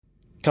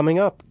Coming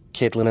up,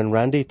 Caitlin and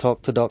Randy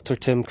talk to Dr.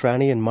 Tim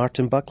Cranny and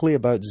Martin Buckley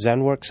about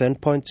ZENworks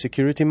Endpoint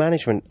Security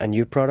Management, a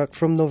new product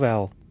from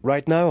Novell.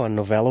 Right now on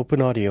Novell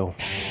Open Audio.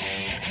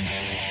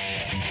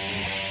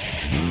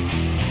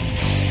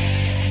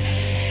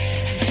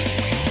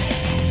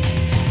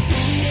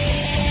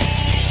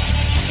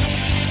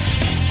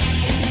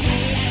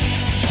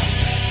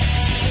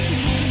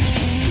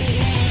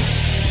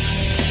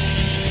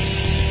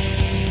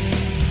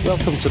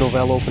 Welcome to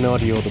Novell Open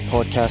Audio, the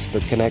podcast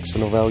that connects the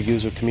Novell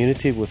user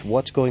community with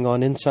what's going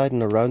on inside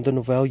and around the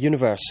Novell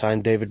universe.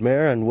 I'm David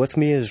Mayer, and with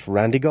me is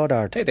Randy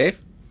Goddard. Hey,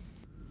 Dave.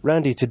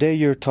 Randy, today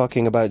you're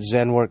talking about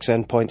ZENworks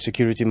Endpoint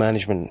Security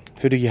Management.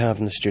 Who do you have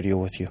in the studio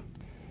with you?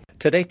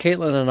 Today,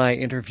 Caitlin and I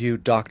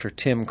interviewed Dr.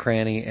 Tim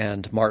Cranny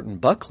and Martin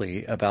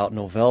Buckley about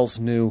Novell's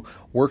new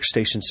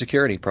workstation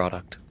security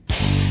product.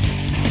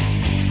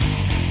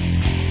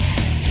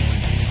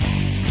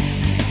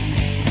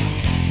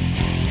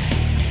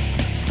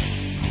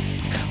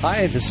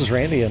 Hi, this is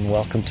Randy, and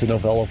welcome to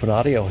Novell Open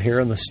Audio.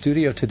 Here in the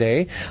studio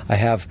today, I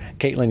have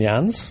Caitlin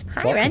Jans.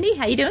 Hi, Welcome. Randy.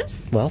 How you doing?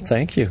 Well,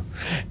 thank you.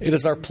 It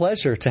is our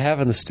pleasure to have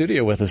in the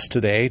studio with us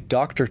today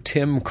Dr.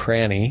 Tim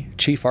Cranny,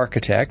 Chief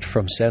Architect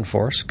from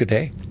Senforce. Good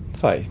day.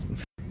 Hi.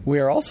 We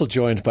are also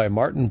joined by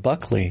Martin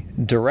Buckley,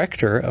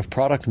 Director of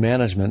Product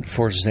Management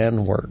for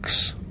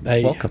ZENworks.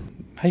 Hey.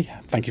 Welcome. Hey,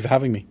 thank you for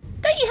having me.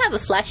 Don't you have a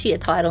flashier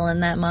title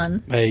than that,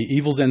 Martin? A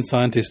evil Zen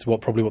scientist,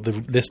 probably what the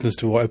listeners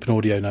to Open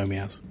Audio know me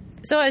as.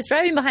 So I was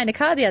driving behind a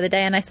car the other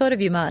day and I thought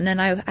of you, Martin, and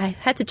I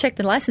had to check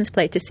the license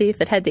plate to see if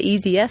it had the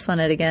Easy S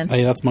on it again.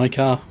 Hey, that's my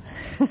car.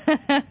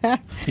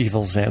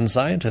 Evil Zen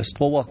scientist.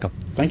 Well, welcome.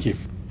 Thank you.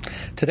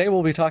 Today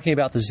we'll be talking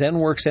about the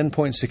ZENworks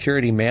Endpoint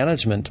Security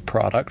Management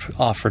product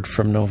offered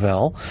from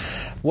Novell.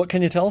 What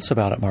can you tell us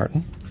about it,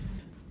 Martin?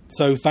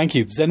 So thank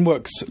you.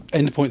 ZENworks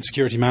Endpoint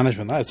Security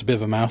Management, that's a bit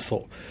of a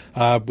mouthful.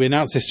 We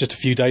announced this just a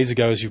few days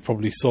ago, as you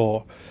probably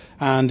saw.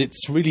 And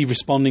it's really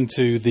responding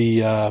to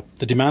the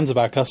demands of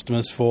our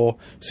customers for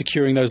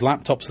securing those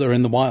laptops that are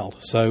in the wild.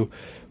 So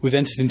we've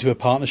entered into a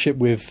partnership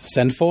with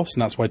Senforce,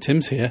 and that's why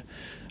Tim's here.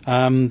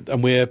 And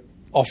we're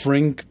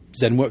offering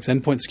ZENworks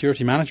Endpoint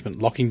Security Management,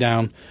 locking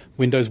down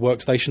Windows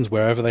workstations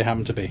wherever they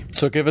happen to be.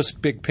 So give us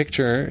big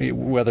picture,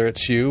 whether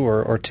it's you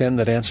or Tim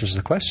that answers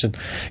the question.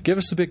 Give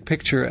us a big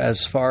picture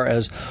as far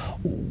as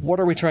what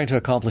are we trying to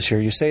accomplish here?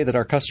 You say that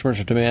our customers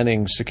are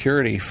demanding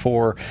security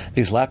for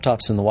these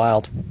laptops in the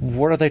wild.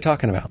 What are they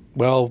talking about?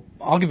 Well,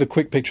 I'll give a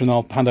quick picture and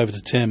I'll hand over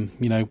to Tim.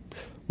 You know,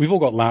 we've all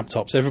got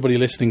laptops. Everybody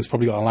listening's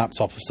probably got a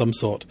laptop of some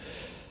sort.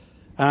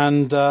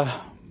 And,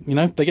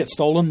 they get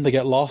stolen, they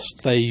get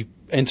lost, they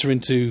enter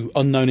into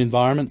unknown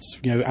environments,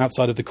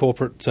 outside of the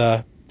corporate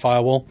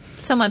firewall.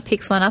 Someone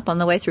picks one up on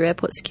the way through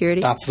airport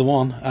security. That's the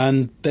one.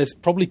 And there's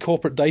probably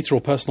corporate data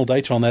or personal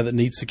data on there that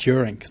needs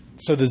securing.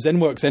 So the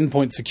ZENworks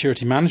Endpoint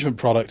Security Management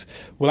product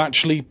will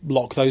actually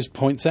lock those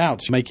points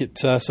out, make it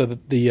so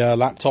that the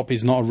laptop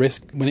is not a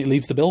risk when it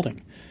leaves the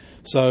building.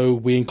 So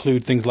we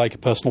include things like a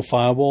personal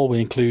firewall.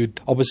 We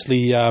include,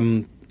 obviously,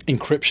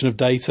 encryption of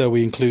data.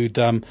 We include,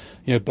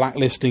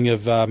 blacklisting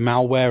of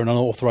malware and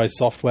unauthorized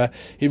software.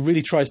 It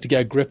really tries to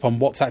get a grip on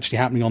what's actually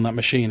happening on that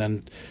machine.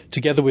 And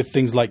together with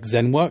things like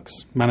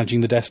ZENworks,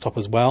 managing the desktop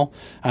as well,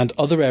 and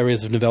other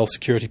areas of Novell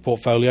security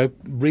portfolio,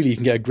 really you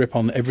can get a grip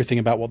on everything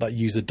about what that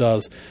user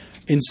does.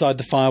 Inside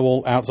the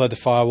firewall, outside the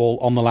firewall,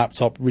 on the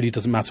laptop, really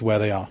doesn't matter where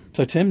they are.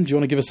 So Tim, do you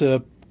want to give us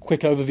a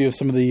quick overview of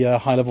some of the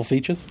high-level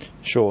features?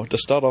 Sure. To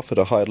start off at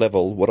a high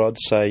level, what I'd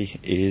say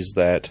is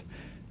that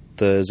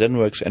the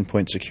ZENworks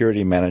Endpoint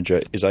Security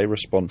Manager is a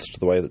response to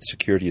the way that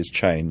security has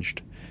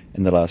changed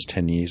in the last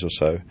 10 years or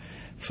so.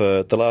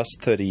 For the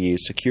last 30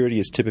 years, security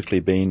has typically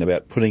been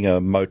about putting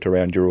a moat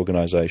around your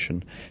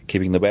organization,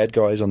 keeping the bad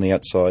guys on the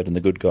outside and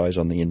the good guys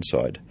on the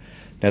inside.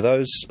 Now,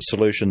 those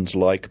solutions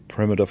like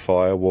perimeter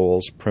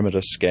firewalls,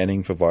 perimeter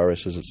scanning for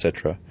viruses,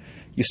 etc.,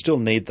 you still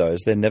need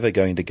those. They're never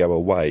going to go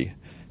away.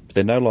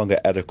 They're no longer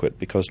adequate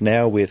because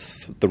now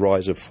with the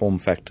rise of form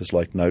factors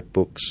like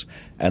notebooks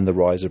and the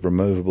rise of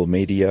removable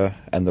media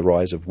and the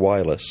rise of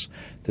wireless,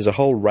 there's a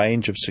whole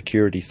range of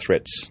security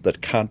threats that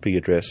can't be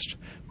addressed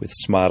with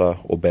smarter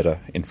or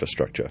better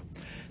infrastructure.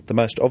 The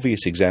most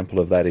obvious example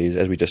of that is,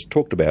 as we just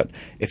talked about,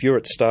 if you're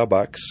at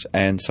Starbucks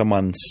and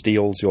someone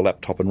steals your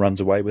laptop and runs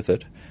away with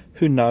it,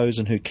 who knows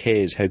and who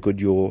cares how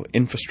good your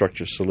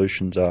infrastructure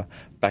solutions are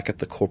back at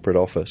the corporate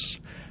office?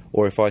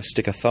 Or if I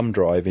stick a thumb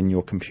drive in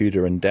your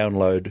computer and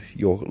download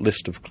your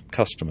list of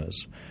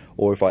customers,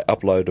 or if I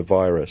upload a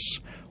virus,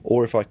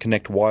 or if I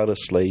connect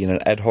wirelessly in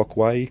an ad hoc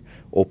way,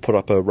 or put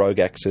up a rogue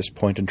access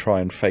point and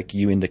try and fake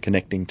you into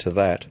connecting to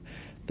that,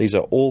 these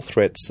are all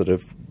threats that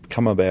have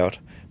come about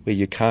where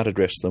you can't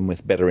address them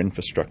with better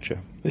infrastructure.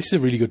 This is a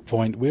really good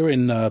point. We're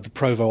in the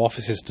Provo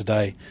offices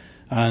today,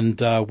 and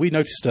we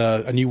noticed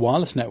a new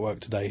wireless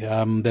network today.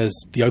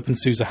 There's the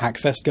OpenSUSE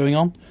Hackfest going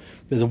on.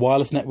 There's a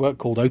wireless network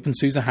called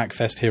OpenSUSE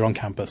Hackfest here on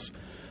campus.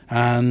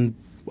 And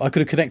I could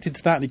have connected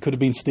to that. It could have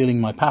been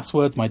stealing my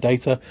passwords, my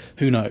data.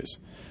 Who knows?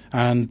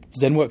 And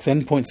ZENworks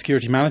Endpoint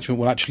Security Management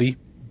will actually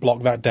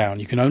block that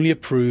down. You can only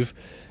approve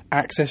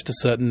access to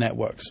certain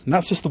networks. And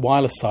that's just the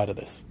wireless side of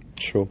this.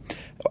 Sure.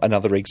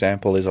 Another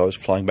example is I was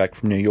flying back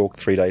from New York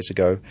 3 days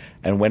ago,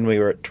 and when we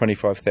were at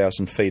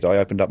 25,000 feet, I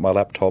opened up my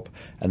laptop,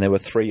 and there were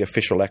 3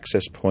 official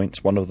access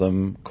points, one of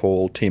them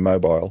called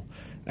T-Mobile.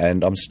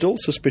 And I'm still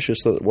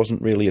suspicious that it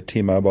wasn't really a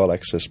T-Mobile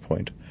access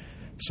point.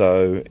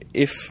 So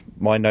if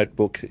my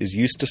notebook is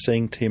used to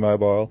seeing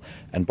T-Mobile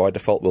and by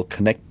default will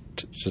connect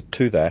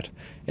to that,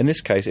 in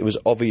this case it was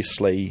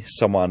obviously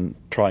someone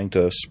trying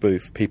to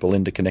spoof people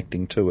into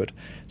connecting to it.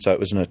 So it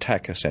was an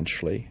attack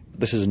essentially.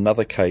 This is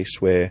another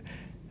case where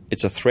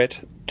it's a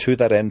threat to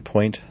that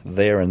endpoint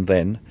there and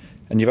then,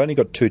 and you've only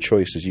got 2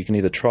 choices. You can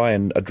either try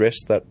and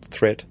address that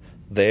threat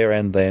there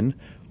and then,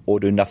 or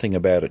do nothing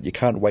about it. You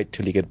can't wait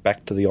till you get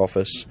back to the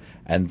office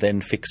and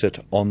then fix it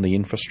on the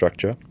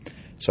infrastructure.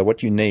 So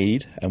what you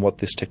need, and what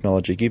this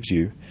technology gives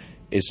you,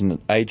 is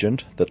an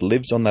agent that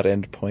lives on that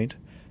endpoint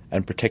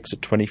and protects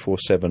it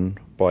 24/7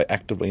 by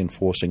actively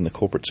enforcing the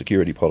corporate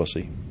security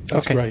policy.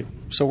 That's great.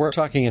 So we're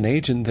talking an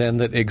agent then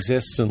that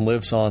exists and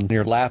lives on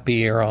your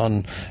lappy or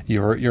on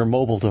your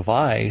mobile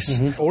device.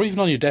 Mm-hmm. Or even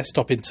on your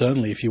desktop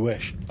internally if you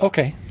wish.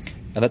 Okay.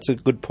 And that's a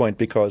good point,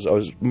 because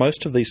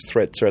most of these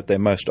threats are at their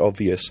most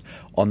obvious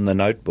on the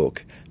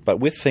notebook. But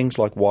with things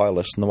like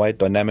wireless and the way it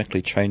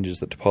dynamically changes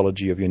the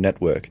topology of your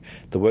network,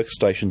 the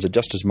workstations are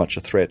just as much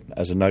a threat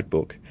as a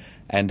notebook.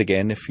 And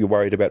again, if you're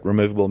worried about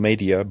removable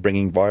media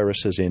bringing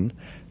viruses in,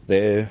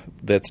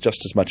 that's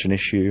just as much an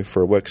issue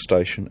for a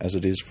workstation as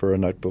it is for a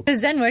notebook. The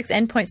ZENworks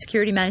Endpoint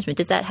Security Management,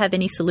 does that have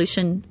any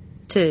solution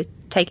to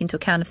take into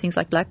account of things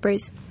like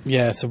BlackBerries?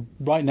 Yeah, so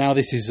right now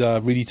this is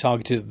really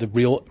targeted at the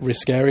real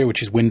risk area,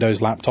 which is Windows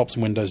laptops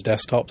and Windows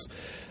desktops.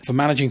 For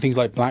managing things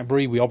like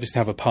BlackBerry, we obviously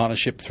have a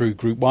partnership through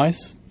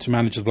GroupWise to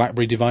manage the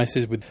BlackBerry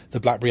devices with the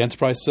BlackBerry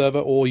Enterprise Server,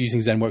 or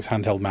using ZENworks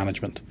Handheld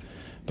Management.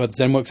 But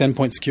ZENworks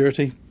Endpoint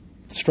Security,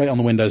 straight on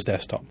the Windows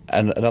desktop.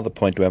 And another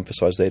point to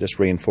emphasise there, just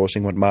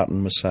reinforcing what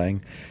Martin was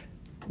saying,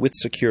 with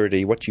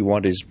security, what you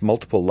want is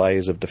multiple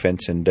layers of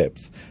defence in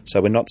depth.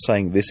 So we're not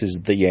saying this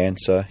is the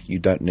answer, you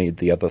don't need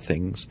the other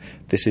things.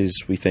 This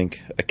is, we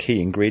think, a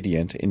key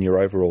ingredient in your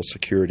overall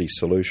security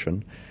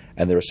solution.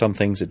 And there are some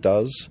things it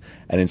does,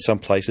 and in some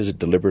places it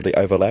deliberately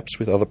overlaps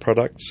with other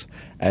products,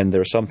 and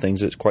there are some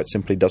things it quite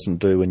simply doesn't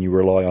do, and you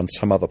rely on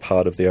some other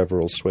part of the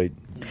overall suite.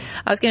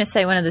 I was going to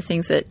say one of the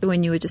things that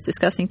when you were just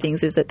discussing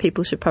things is that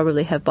people should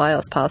probably have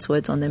BIOS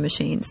passwords on their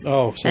machines.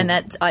 Oh, so, and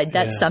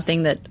that's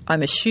something that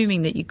I'm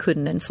assuming that you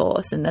couldn't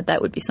enforce, and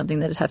that would be something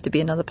that would have to be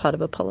another part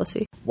of a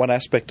policy. One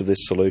aspect of this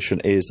solution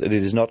is that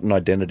it is not an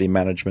identity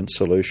management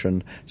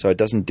solution, so it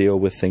doesn't deal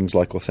with things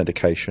like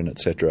authentication,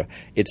 etc.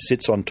 It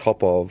sits on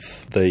top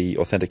of the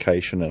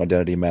authentication and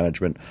identity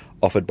management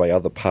offered by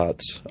other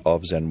parts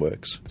of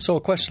ZENworks. So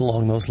a question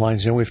along those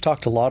lines, we've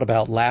talked a lot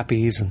about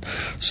lappies and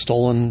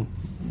stolen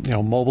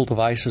mobile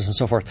devices and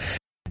so forth.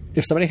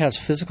 If somebody has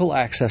physical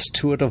access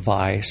to a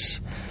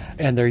device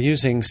and they're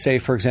using, say,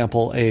 for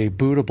example, a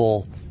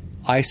bootable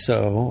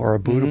ISO or a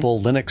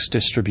bootable Linux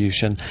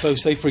distribution. So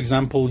say, for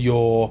example,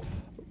 your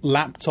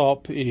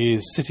laptop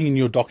is sitting in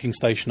your docking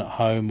station at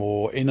home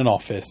or in an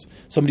office.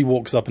 Somebody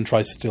walks up and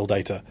tries to steal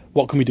data.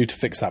 What can we do to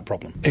fix that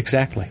problem?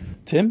 Exactly.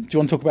 Tim, do you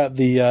want to talk about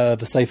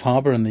the safe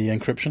harbor and the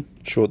encryption?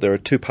 Sure. There are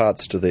 2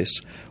 parts to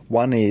this.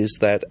 One is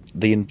that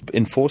the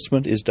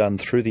enforcement is done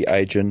through the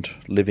agent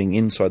living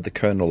inside the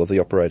kernel of the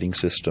operating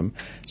system.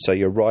 So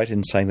you're right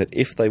in saying that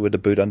if they were to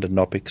boot under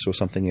Knoppix or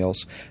something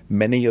else,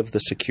 many of the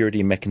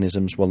security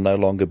mechanisms will no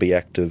longer be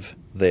active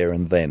there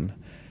and then.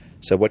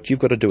 So what you've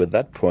got to do at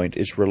that point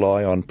is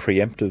rely on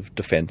preemptive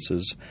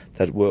defences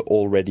that were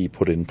already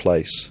put in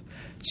place.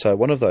 So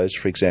one of those,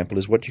 for example,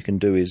 is what you can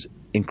do is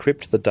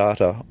encrypt the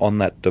data on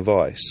that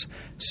device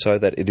so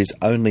that it is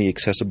only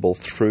accessible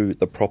through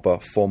the proper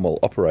formal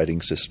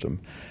operating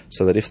system.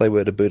 So that if they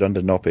were to boot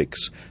under Knoppix,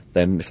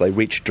 then if they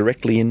reach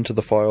directly into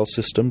the file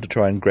system to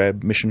try and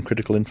grab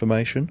mission-critical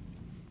information,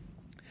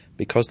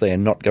 because they are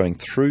not going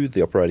through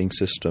the operating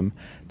system,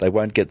 they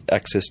won't get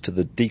access to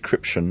the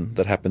decryption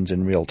that happens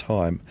in real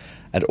time,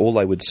 and all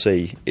they would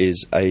see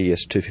is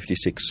AES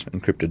 256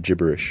 encrypted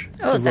gibberish.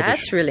 Oh,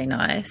 that's really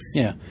nice.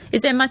 Yeah.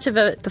 Is there much of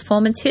a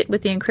performance hit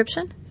with the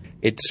encryption?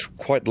 It's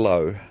quite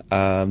low.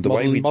 Modern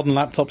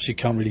laptops, you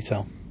can't really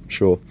tell.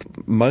 Sure.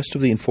 Most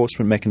of the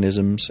enforcement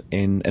mechanisms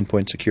in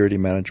endpoint security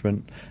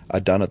management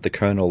are done at the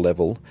kernel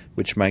level,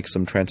 which makes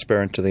them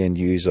transparent to the end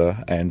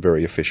user and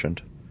very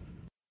efficient.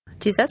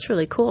 Geez, that's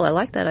really cool. I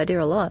like that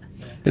idea a lot.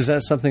 Is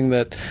that something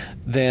that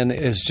then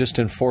is just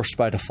enforced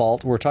by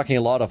default? We're talking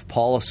a lot of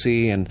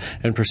policy and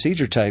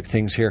procedure type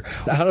things here.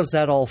 How does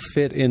that all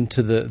fit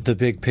into the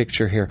big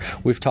picture here?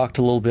 We've talked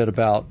a little bit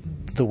about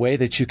the way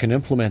that you can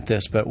implement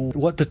this, but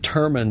what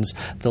determines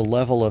the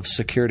level of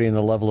security and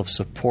the level of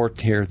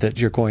support here that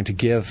you're going to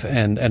give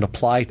and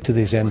apply to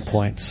these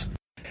endpoints?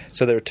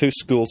 So there are 2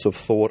 schools of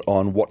thought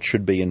on what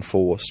should be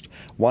enforced.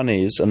 One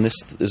is, and this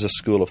is a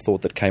school of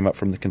thought that came up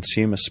from the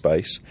consumer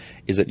space,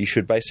 is that you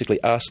should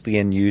basically ask the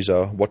end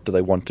user what do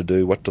they want to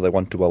do, what do they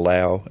want to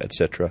allow,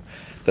 etc.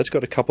 That's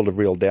got a couple of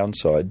real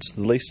downsides,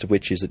 the least of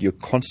which is that you're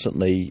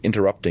constantly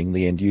interrupting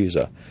the end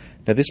user.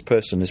 Now, this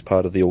person is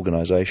part of the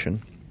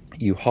organisation.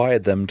 You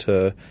hired them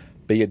to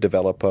be a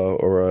developer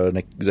or an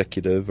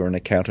executive or an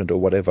accountant or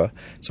whatever.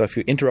 So if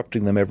you're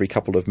interrupting them every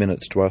couple of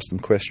minutes to ask them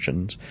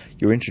questions,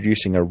 you're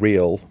introducing a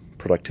real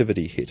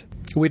productivity hit.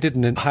 We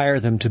didn't hire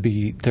them to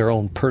be their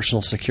own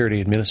personal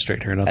security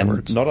administrator, in other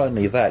words. Not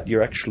only that,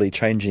 you're actually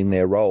changing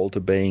their role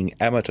to being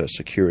amateur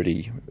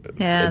security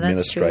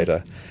administrator.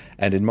 That's true.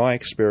 And in my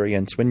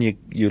experience, when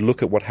you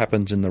look at what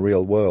happens in the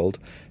real world,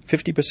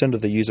 50%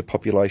 of the user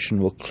population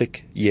will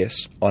click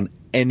yes on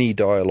any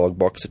dialogue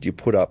box that you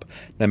put up,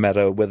 no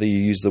matter whether you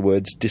use the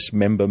words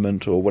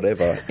dismemberment or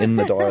whatever in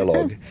the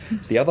dialogue.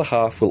 The other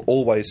half will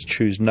always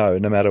choose no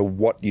matter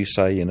what you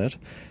say in it.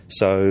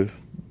 So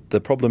the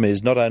problem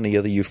is not only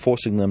are you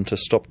forcing them to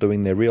stop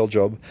doing their real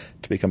job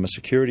to become a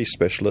security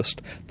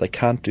specialist, they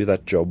can't do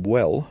that job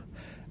well.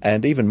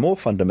 And even more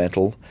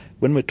fundamental,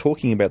 when we're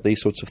talking about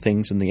these sorts of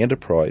things in the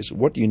enterprise,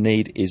 what you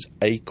need is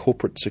a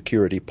corporate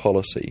security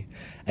policy.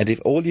 And if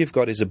all you've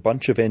got is a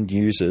bunch of end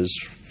users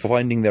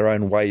finding their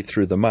own way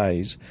through the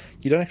maze,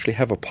 you don't actually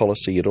have a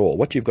policy at all.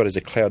 What you've got is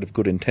a cloud of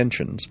good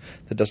intentions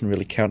that doesn't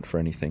really count for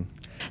anything.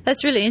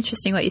 That's really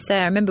interesting what you say.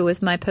 I remember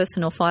with my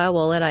personal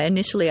firewall that I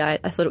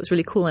thought it was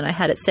really cool, and I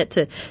had it set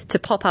to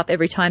pop up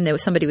every time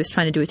somebody was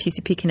trying to do a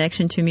TCP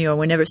connection to me, or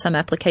whenever some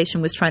application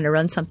was trying to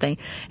run something,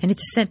 and it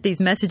just sent these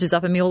messages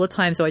up at me all the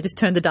time, so I just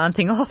turned the darn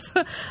thing off.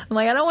 I'm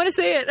like, I don't want to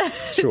see it.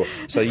 Sure.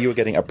 So you were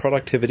getting a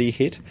productivity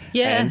hit,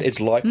 and it's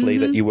likely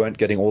that you weren't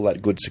getting all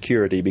that good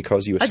security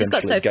because you essentially gave up. I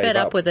just got so fed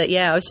up with it,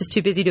 I was just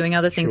too busy doing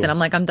other things, and I'm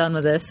like, I'm done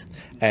with this.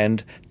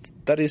 And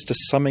that is to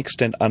some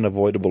extent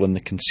unavoidable in the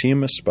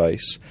consumer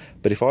space,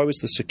 but if I was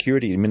the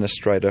security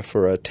administrator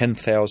for a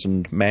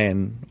 10,000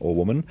 man or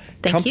woman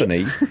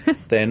company,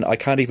 then I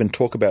can't even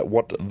talk about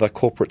what the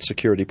corporate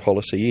security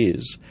policy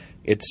is.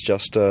 It's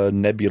just a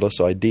nebulous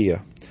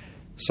idea.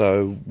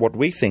 So what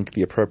we think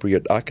the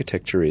appropriate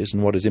architecture is,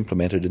 and what is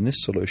implemented in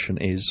this solution,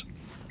 is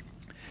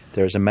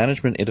there is a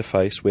management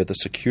interface where the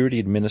security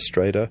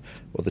administrator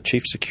or the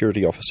chief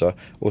security officer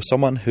or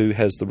someone who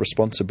has the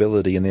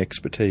responsibility and the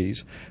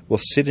expertise will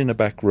sit in a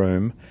back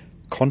room,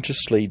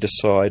 consciously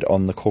decide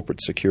on the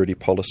corporate security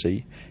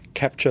policy,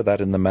 capture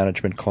that in the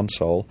management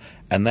console,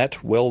 and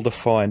that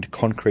well-defined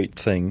concrete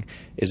thing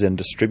is then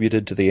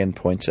distributed to the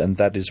endpoints, and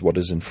that is what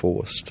is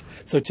enforced.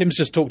 So Tim's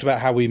just talked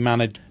about how we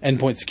manage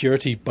endpoint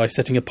security by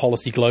setting a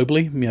policy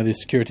globally. The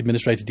security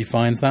administrator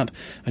defines that,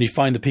 and you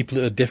find the people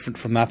that are different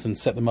from that and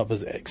set them up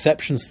as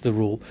exceptions to the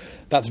rule.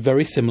 That's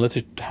very similar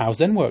to how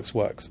ZENworks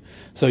works.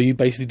 So you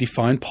basically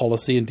define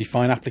policy and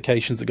define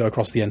applications that go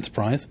across the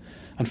enterprise,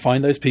 and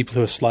find those people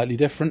who are slightly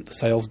different, the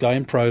sales guy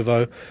in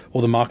Provo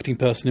or the marketing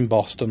person in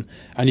Boston,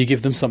 and you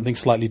give them something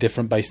slightly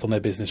different based on their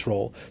business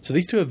role. So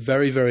these two are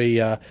very,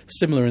 very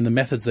similar in the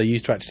methods they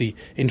use to actually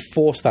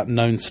enforce that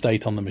known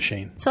state on the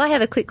machine. So I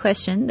have a quick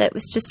question that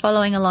was just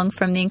following along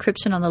from the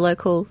encryption on the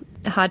local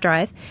hard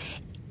drive.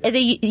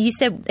 You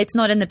said it's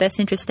not in the best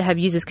interest to have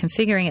users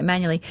configuring it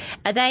manually.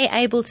 Are they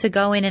able to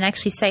go in and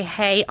actually say,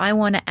 hey, I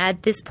want to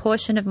add this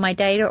portion of my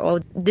data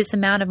or this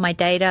amount of my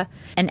data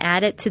and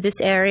add it to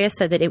this area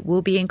so that it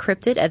will be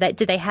encrypted?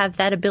 Do they have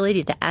that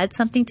ability to add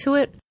something to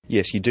it?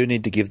 Yes, you do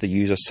need to give the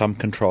user some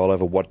control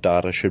over what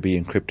data should be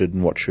encrypted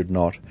and what should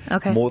not.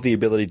 Okay. More the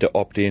ability to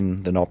opt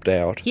in than opt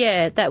out.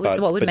 Yeah, that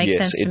was what would make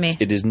sense to me.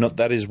 It is not.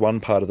 That is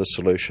one part of the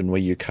solution where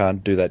you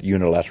can't do that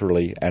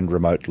unilaterally and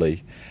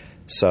remotely.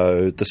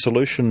 So the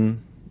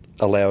solution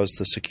allows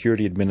the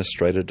security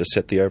administrator to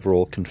set the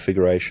overall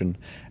configuration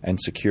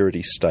and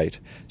security state.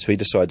 So he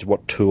decides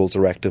what tools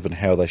are active and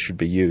how they should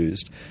be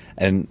used.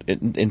 And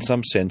in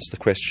some sense, the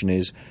question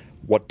is,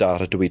 what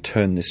data do we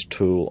turn this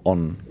tool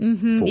on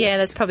for? Yeah,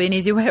 that's probably an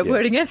easy way of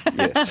wording it.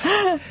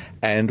 Yes.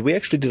 And we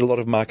actually did a lot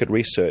of market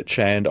research,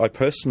 and I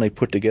personally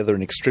put together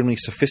an extremely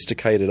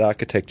sophisticated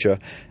architecture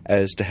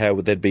as to how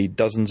there'd be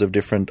dozens of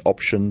different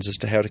options as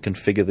to how to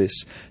configure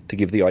this to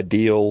give the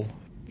ideal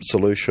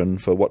solution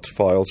for what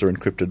files are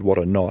encrypted, what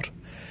are not.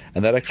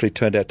 And that actually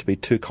turned out to be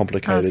too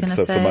complicated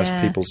for most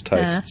people's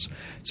tastes. Yeah.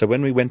 So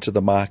when we went to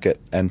the market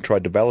and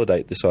tried to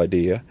validate this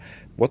idea,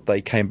 what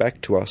they came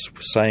back to us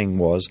saying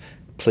was,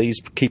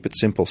 please keep it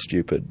simple,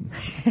 stupid.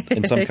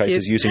 In some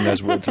cases, using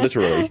those words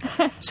literally.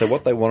 So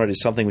what they wanted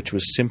is something which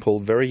was simple,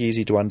 very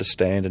easy to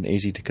understand and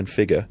easy to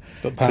configure.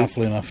 But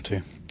powerful enough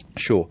to.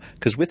 Sure,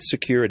 because with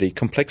security,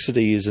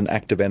 complexity is an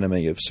active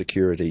enemy of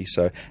security.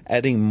 So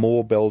adding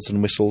more bells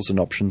and whistles and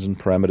options and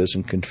parameters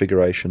and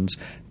configurations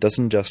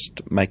doesn't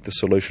just make the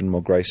solution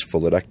more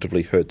graceful, it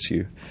actively hurts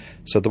you.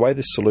 So the way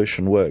this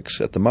solution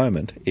works at the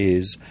moment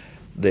is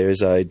there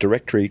is a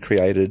directory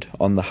created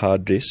on the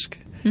hard disk,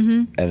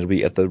 and it'll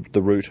be at the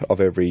root of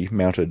every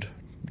mounted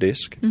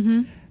disk.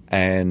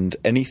 And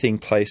anything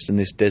placed in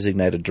this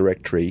designated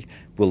directory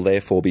will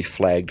therefore be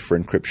flagged for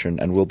encryption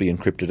and will be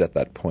encrypted at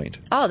that point.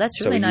 Oh,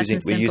 that's really nice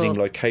and simple. We're using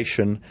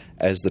location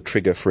as the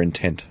trigger for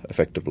intent,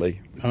 effectively.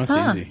 Oh,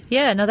 that's easy.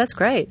 Yeah, no, that's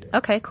great.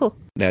 Okay, cool.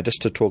 Now,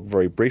 just to talk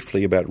very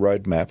briefly about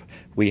roadmap,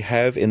 we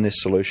have in this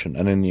solution,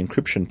 and in the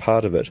encryption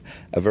part of it,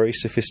 a very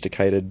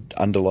sophisticated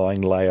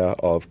underlying layer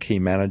of key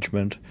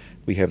management.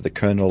 We have the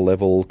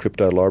kernel-level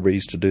crypto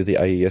libraries to do the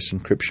AES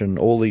encryption,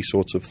 all these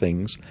sorts of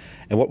things.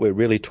 And what we're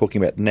really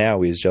talking about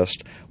now is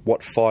just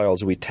what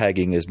files are we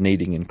tagging as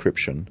needing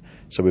encryption.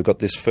 So we've got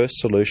this first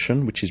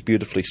solution, which is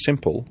beautifully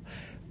simple,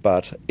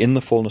 but in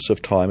the fullness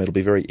of time, it'll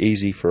be very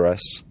easy for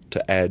us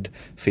to add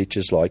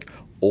features like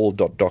all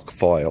 .doc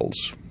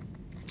files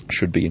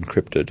should be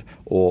encrypted,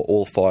 or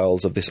all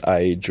files of this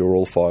age, or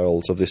all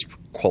files of this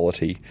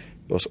quality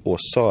or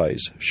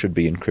size should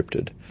be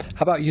encrypted.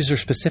 How about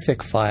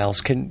user-specific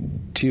files?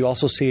 Do you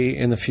also see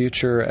in the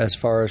future, as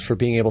far as for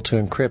being able to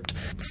encrypt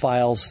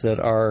files that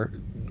are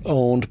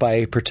owned by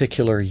a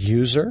particular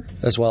user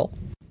as well?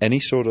 Any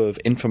sort of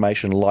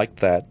information like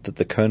that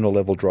the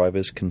kernel-level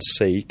drivers can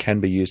see can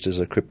be used as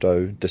a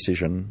crypto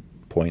decision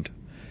point.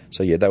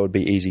 So yeah, that would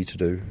be easy to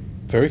do.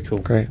 Very cool.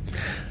 Great.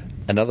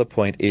 Another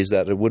point is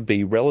that it would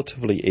be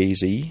relatively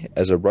easy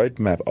as a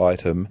roadmap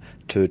item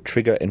to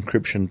trigger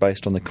encryption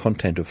based on the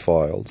content of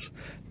files.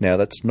 Now,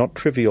 that's not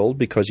trivial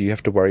because you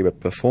have to worry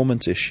about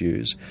performance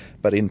issues,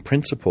 but in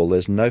principle,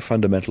 there's no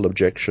fundamental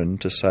objection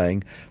to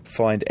saying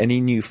find any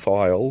new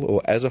file,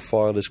 or as a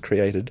file is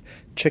created,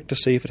 check to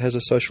see if it has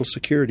a social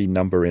security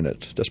number in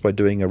it, just by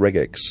doing a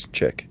regex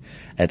check.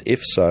 And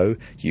if so,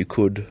 you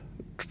could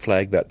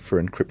flag that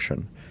for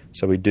encryption.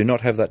 So we do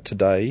not have that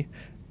today,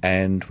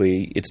 and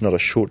it's not a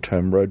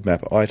short-term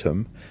roadmap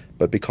item,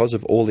 but because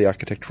of all the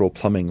architectural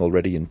plumbing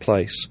already in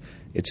place,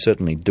 it's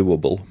certainly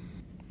doable.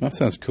 That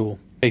sounds cool.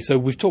 Okay, so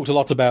we've talked a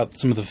lot about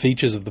some of the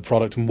features of the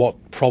product and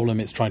what problem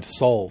it's trying to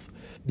solve.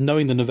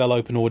 Knowing the Novell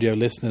Open Audio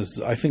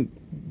listeners, I think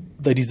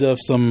they deserve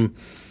some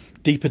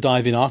deeper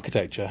dive in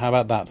architecture. How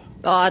about that?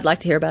 Oh, I'd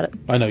like to hear about it.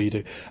 I know you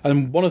do.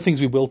 And one of the things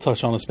we will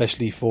touch on,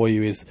 especially for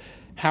you, is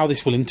how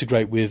this will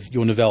integrate with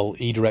your Novell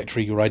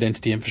eDirectory, your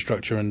identity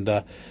infrastructure, and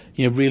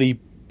really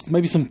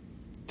maybe some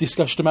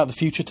discussion about the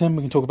future, Tim.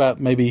 We can talk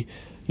about maybe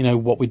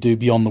what we do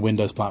beyond the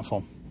Windows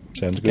platform.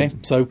 Sounds good. Okay,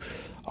 so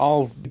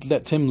I'll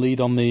let Tim lead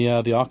on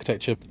the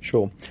architecture.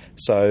 Sure.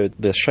 So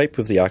the shape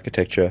of the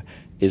architecture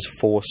is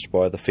forced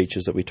by the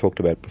features that we talked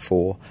about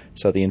before.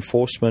 So the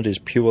enforcement is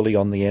purely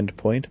on the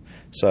endpoint.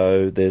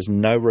 So there's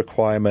no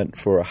requirement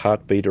for a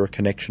heartbeat or a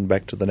connection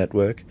back to the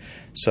network.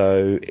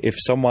 So if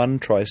someone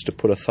tries to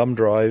put a thumb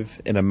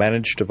drive in a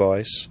managed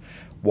device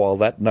while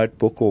that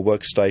notebook or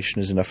workstation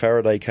is in a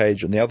Faraday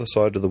cage on the other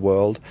side of the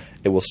world,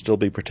 it will still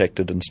be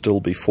protected and still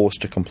be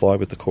forced to comply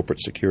with the corporate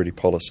security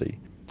policy.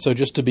 So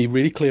just to be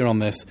really clear on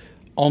this,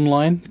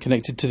 online,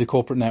 connected to the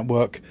corporate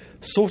network,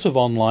 sort of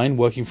online,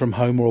 working from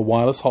home or a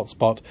wireless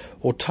hotspot,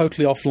 or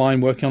totally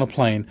offline, working on a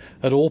plane,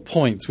 at all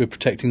points we're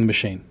protecting the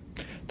machine.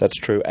 That's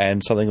true,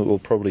 and something that we'll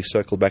probably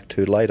circle back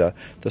to later.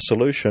 The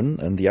solution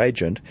and the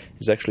agent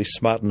is actually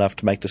smart enough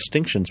to make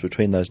distinctions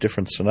between those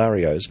different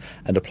scenarios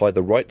and apply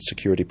the right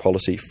security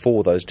policy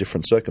for those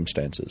different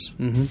circumstances.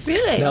 Mm-hmm.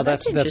 Really? Now,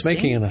 that's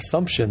making an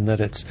assumption that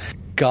it's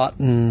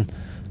gotten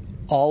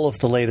all of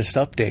the latest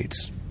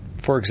updates.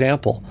 For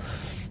example,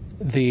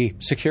 the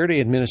security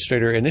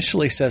administrator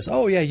initially says,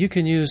 oh, yeah, you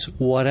can use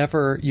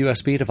whatever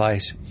USB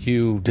device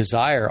you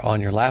desire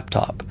on your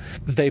laptop.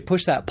 They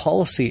push that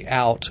policy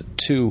out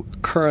to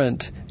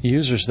current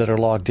users that are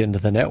logged into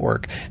the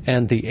network,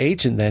 and the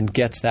agent then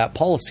gets that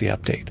policy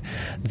update.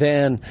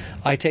 Then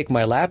I take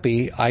my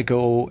Lappy, I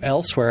go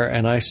elsewhere,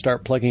 and I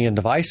start plugging in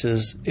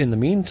devices. In the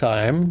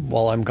meantime,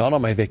 while I'm gone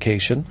on my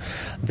vacation,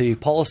 the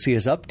policy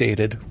is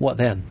updated. What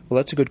then? Well,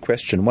 that's a good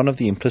question. One of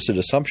the implicit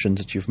assumptions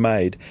that you've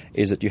made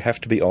is that you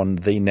have to be on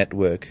the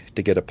network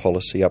to get a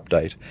policy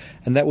update.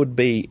 And that would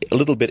be a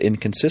little bit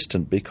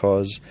inconsistent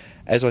because,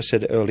 as I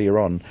said earlier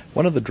on,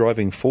 one of the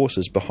driving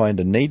forces behind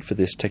a need for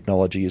this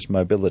technology is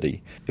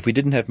mobility. If we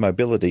didn't have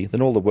mobility,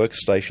 then all the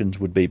workstations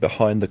would be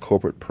behind the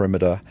corporate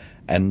perimeter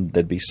and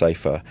they'd be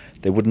safer.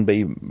 There wouldn't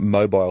be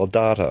mobile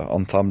data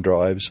on thumb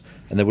drives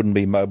and there wouldn't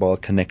be mobile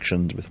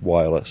connections with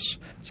wireless.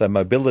 So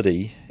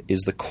mobility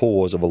is the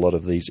cause of a lot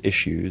of these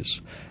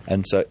issues.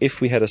 And so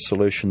if we had a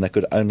solution that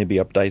could only be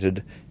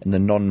updated in the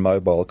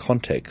non-mobile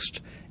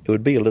context, it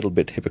would be a little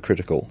bit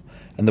hypocritical.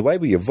 And the way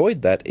we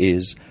avoid that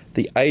is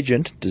the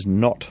agent does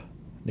not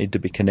need to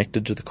be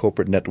connected to the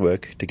corporate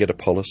network to get a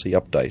policy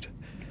update.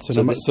 So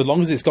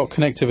long as it's got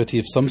connectivity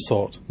of some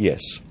sort,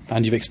 yes,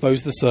 and you've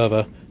exposed the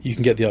server, you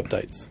can get the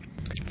updates.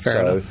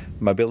 Fair enough.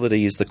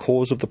 Mobility is the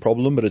cause of the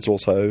problem, but it's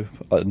also,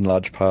 in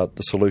large part,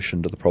 the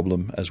solution to the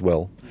problem as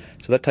well.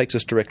 So that takes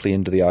us directly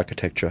into the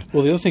architecture.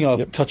 Well, the other thing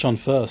I'll touch on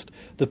first,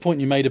 the point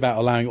you made about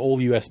allowing all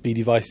USB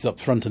devices up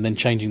front and then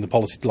changing the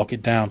policy to lock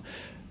it down,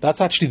 That's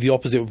actually the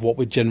opposite of what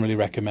we'd generally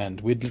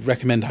recommend. We'd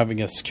recommend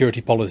having a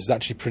security policy that's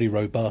actually pretty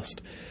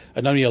robust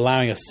and only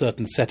allowing a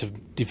certain set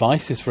of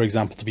devices, for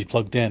example, to be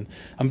plugged in,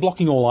 and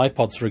blocking all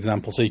iPods, for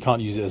example, so you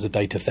can't use it as a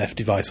data theft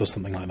device or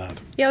something like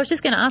that. Yeah, I was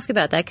just going to ask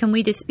about that. Can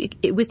we just,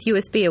 with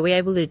USB, are we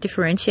able to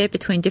differentiate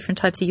between different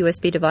types of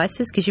USB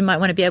devices? Because you might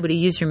want to be able to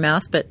use your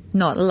mouse but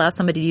not allow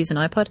somebody to use an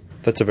iPod.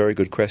 That's a very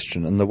good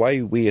question. And the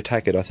way we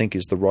attack it, I think,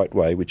 is the right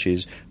way, which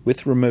is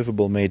with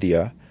removable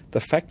media, the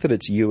fact that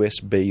it's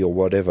USB or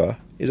whatever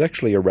is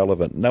actually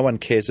irrelevant. No one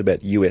cares about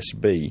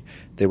USB.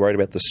 They're worried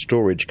about the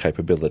storage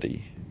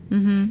capability.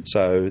 Mm-hmm.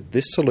 So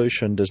this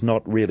solution does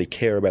not really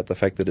care about the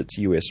fact that it's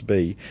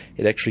USB.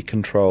 It actually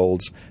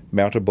controls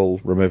mountable,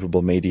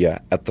 removable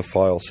media at the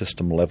file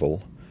system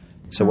level.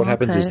 So what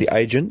happens is the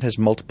agent has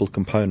multiple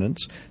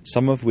components,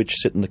 some of which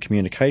sit in the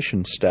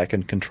communication stack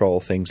and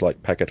control things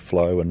like packet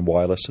flow and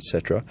wireless,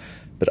 etc.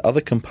 But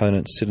other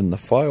components sit in the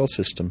file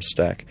system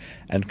stack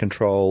and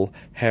control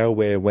how,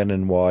 where, when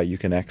and why you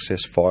can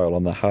access file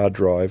on the hard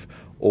drive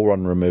or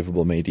on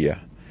removable media.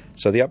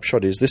 So the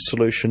upshot is this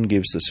solution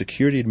gives the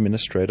security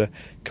administrator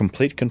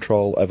complete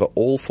control over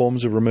all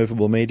forms of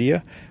removable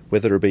media,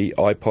 whether it be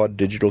iPod,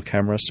 digital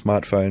camera,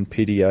 smartphone,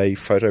 PDA,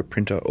 photo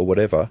printer or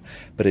whatever,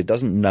 but it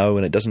doesn't know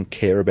and it doesn't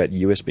care about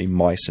USB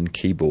mice and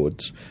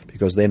keyboards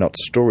because they're not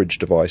storage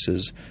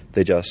devices,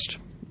 they're just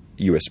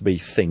USB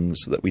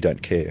things that we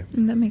don't care.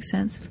 That makes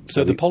sense.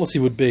 So the policy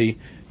would be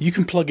you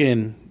can plug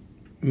in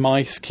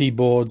mice,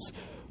 keyboards,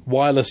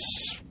 wireless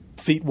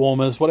feet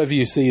warmers, whatever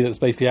you see that's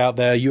basically out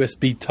there,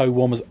 USB toe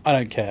warmers, I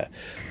don't care.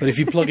 But if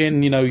you plug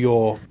in,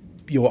 your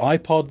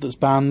iPod that's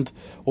banned,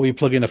 or you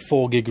plug in a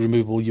 4 gig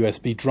removable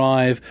USB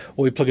drive,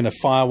 or you plug in a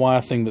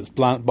FireWire thing that's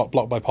blocked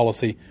by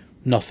policy,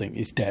 nothing.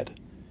 It's dead.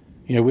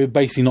 We're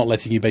basically not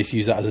letting you basically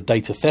use that as a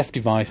data theft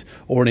device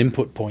or an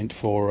input point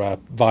for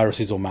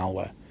viruses or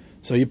malware.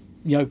 So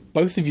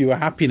both of you are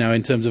happy now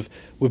in terms of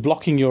we're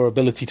blocking your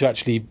ability to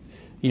actually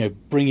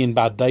bring in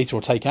bad data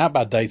or take out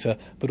bad data,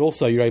 but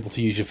also you're able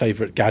to use your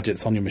favourite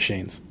gadgets on your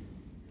machines.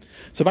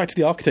 So back to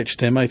the architecture,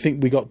 Tim. I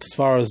think we got as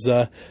far as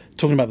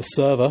talking about the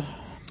server.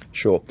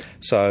 Sure.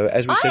 So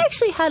as we said... I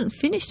actually hadn't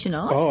finished,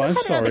 I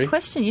still had another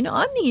question.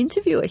 I'm the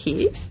interviewer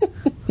here.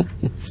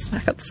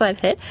 Smack upside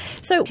the head.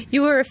 So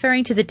you were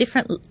referring to the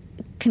different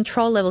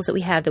control levels that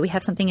we have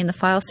something in the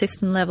file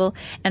system level,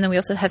 and then we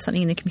also have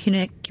something in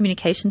the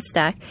communication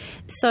stack.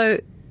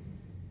 So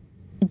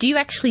do you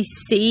actually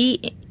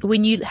see,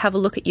 when you have a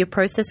look at your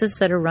processes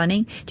that are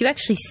running, do you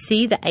actually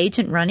see the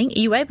agent running? Are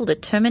you able to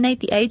terminate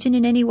the agent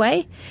in any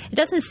way? It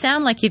doesn't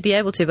sound like you'd be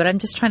able to, but I'm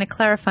just trying to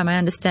clarify my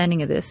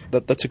understanding of this.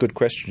 That's a good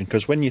question,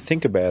 because when you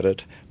think about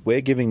it,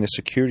 we're giving the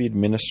security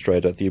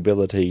administrator the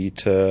ability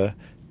to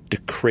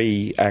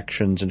decree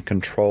actions and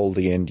control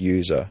the end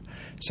user.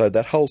 So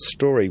that whole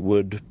story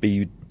would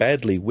be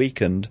badly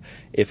weakened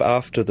if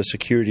after the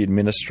security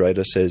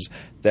administrator says,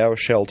 thou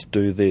shalt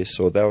do this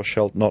or thou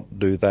shalt not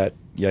do that,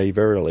 yea,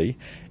 verily,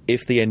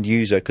 if the end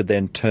user could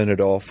then turn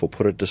it off or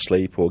put it to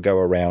sleep or go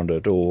around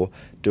it or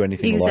do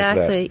anything like that.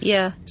 Exactly,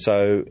 yeah.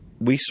 So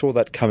we saw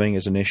that coming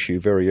as an issue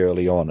very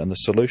early on, and the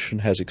solution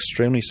has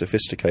extremely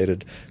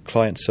sophisticated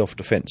client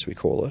self-defense, we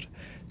call it,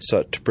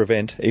 so to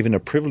prevent even a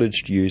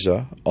privileged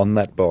user on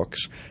that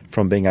box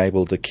from being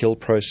able to kill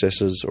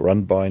processes or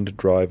unbind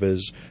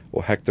drivers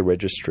or hack the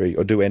registry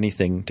or do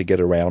anything to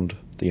get around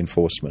the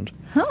enforcement.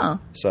 Huh.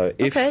 So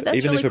if that's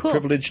even really if a cool.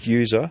 privileged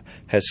user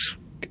has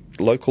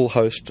local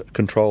host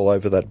control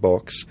over that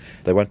box,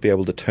 they won't be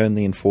able to turn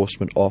the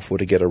enforcement off or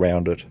to get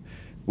around it.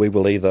 We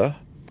will either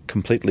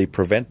completely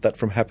prevent that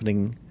from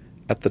happening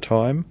at the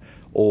time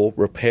or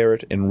repair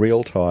it in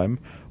real time,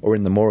 or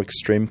in the more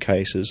extreme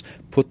cases,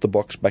 put the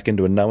box back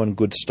into a known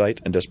good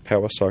state and just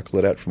power cycle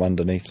it out from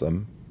underneath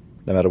them,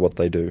 no matter what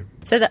they do.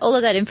 So that all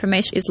of that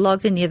information is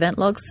logged in the event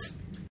logs?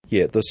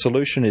 Yeah, the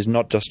solution is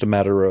not just a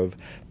matter of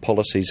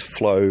policies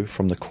flow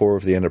from the core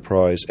of the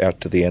enterprise out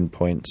to the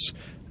endpoints,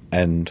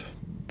 and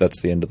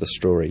that's the end of the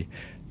story.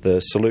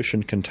 The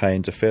solution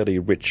contains a fairly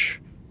rich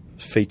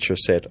feature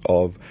set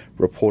of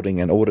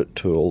reporting and audit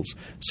tools.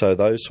 So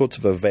those sorts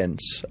of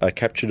events are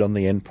captured on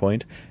the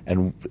endpoint,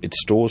 and it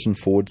stores and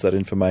forwards that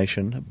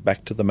information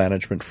back to the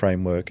management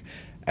framework,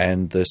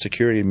 and the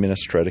security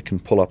administrator can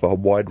pull up a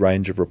wide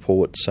range of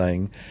reports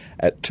saying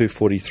at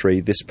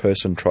 2:43 this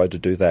person tried to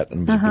do that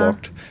and was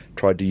blocked,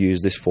 tried to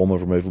use this form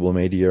of removable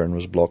media and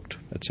was blocked,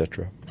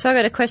 etc. So I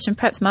got a question,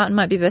 perhaps Martin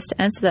might be best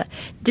to answer that.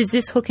 Does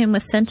this hook in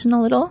with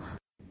Sentinel at all?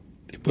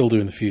 It will do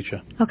in the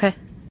future. Okay.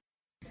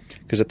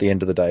 Because at the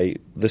end of the day,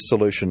 this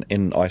solution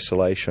in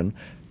isolation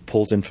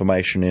pulls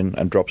information in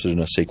and drops it in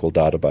a SQL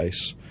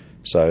database.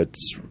 So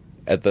it's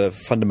at the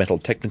fundamental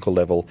technical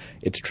level,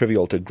 it's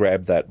trivial to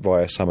grab that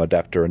via some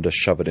adapter and just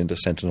shove it into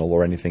Sentinel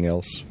or anything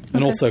else.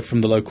 And also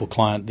from the local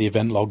client, the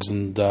event logs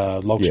and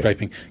log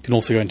scraping can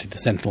also go into the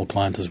Sentinel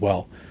client as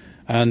well.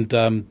 And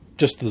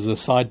just as a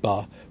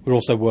sidebar, we're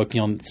also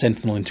working on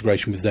Sentinel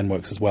integration with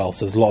ZENworks as well.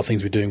 So there's a lot of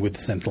things we're doing with the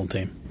Sentinel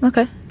team.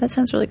 Okay, that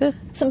sounds really good.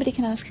 Somebody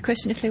can ask a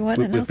question if they want,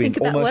 and I'll think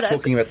about what almost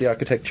talking about the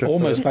architecture.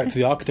 Almost back to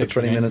the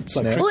architecture. 20 minutes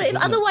now. Well,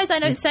 otherwise I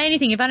don't say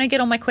anything. If I don't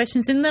get all my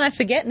questions in, then I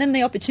forget, and then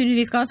the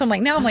opportunity's gone. So I'm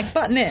like,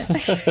 button in.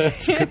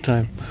 It's a good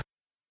time.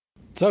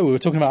 So we were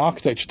talking about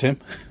architecture, Tim.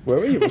 Where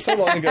were you? It was so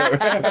long ago.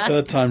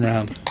 Third time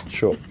round.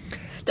 Sure.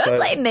 Don't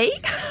blame me.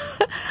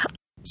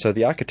 So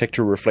the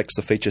architecture reflects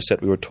the feature set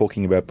we were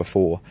talking about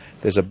before.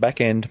 There's a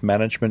back-end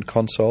management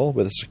console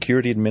where the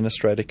security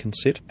administrator can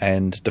sit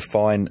and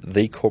define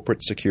the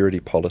corporate security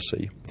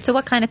policy. So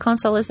what kind of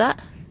console is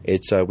that?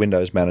 It's a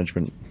Windows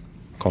management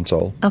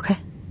console. Okay.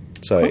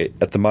 So Cool.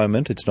 at the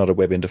moment, it's not a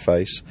web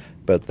interface,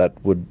 but that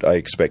would, I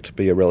expect,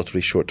 be a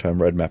relatively short-term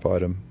roadmap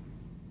item.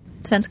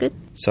 Sounds good.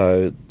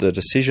 So the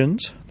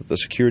decisions that the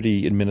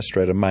security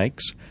administrator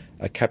makes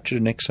are captured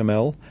in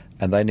XML,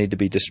 and they need to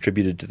be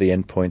distributed to the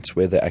endpoints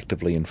where they're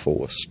actively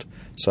enforced.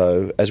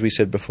 So, as we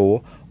said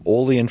before,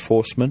 all the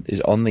enforcement is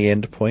on the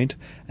endpoint,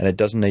 and it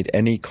doesn't need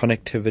any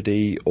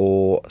connectivity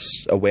or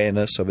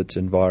awareness of its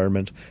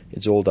environment.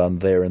 It's all done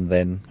there and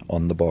then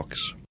on the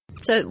box.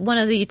 So one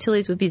of the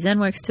utilities would be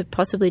ZENworks to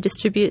possibly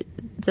distribute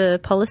the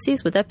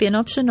policies. Would that be an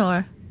option,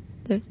 or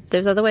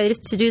there's other ways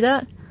to do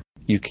that?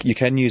 You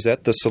can use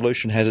that. The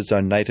solution has its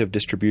own native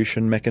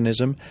distribution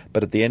mechanism,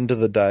 but at the end of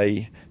the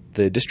day,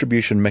 the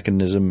distribution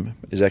mechanism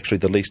is actually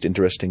the least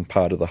interesting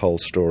part of the whole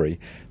story.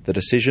 The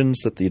decisions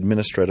that the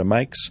administrator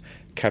makes,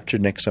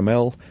 captured in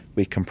XML,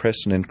 we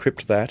compress and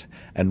encrypt that,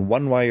 and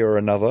one way or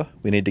another,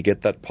 we need to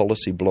get that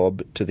policy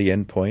blob to the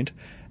endpoint.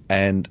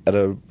 And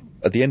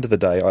at the end of the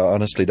day, I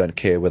honestly don't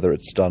care whether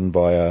it's done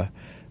via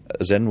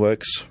a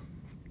ZENworks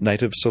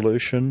native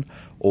solution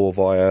or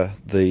via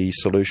the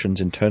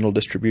solution's internal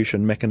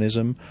distribution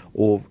mechanism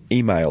or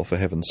email, for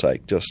heaven's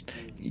sake. Just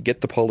get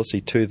the policy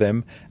to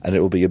them and it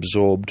will be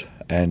absorbed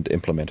and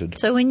implemented.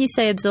 So when you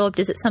say absorbed,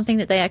 is it something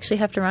that they actually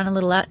have to run a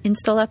little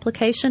install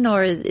application,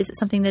 or is it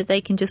something that they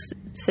can just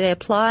say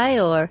apply?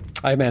 Or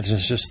I imagine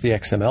it's just the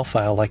XML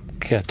file, like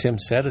Tim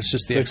said. It's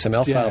just the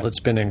XML file that's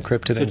been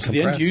encrypted and compressed. So to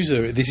the end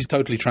user, this is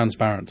totally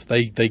transparent.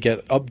 They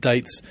get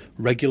updates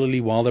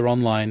regularly while they're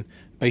online,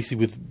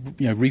 basically with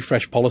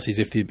refresh policies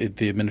if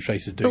the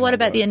administrator is doing. But what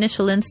about the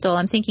initial install?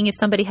 I'm thinking if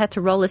somebody had to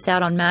roll this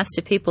out en masse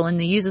to people and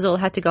the users all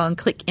had to go and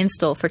click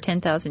install for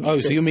 10,000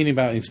 users. Oh, so you're meaning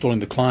about installing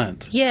the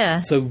client? Yeah.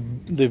 So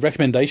the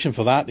recommendation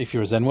for that, if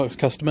you're a ZENworks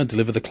customer,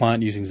 deliver the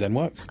client using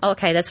ZENworks.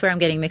 Okay, that's where I'm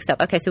getting mixed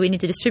up. Okay, so we need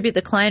to distribute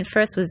the client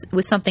first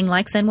with something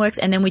like ZENworks,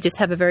 and then we just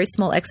have a very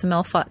small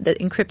XML file, the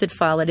encrypted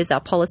file that is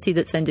our policy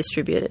that's then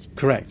distributed.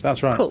 Correct,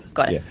 that's right. Cool,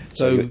 got it. Yeah.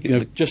 So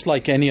just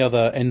like any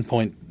other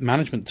endpoint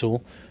management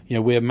tool,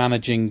 we're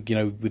managing,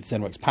 with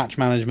ZENworks Patch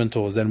Management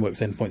or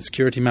ZENworks Endpoint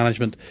Security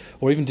Management,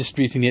 or even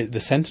distributing the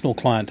Sentinel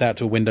client out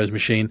to a Windows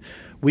machine.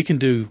 We can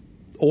do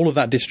all of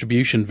that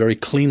distribution very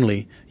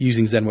cleanly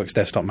using ZENworks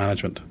Desktop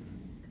Management.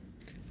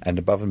 And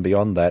above and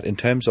beyond that, in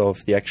terms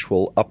of the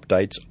actual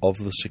updates of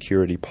the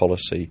security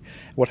policy,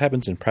 what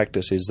happens in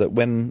practice is that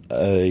when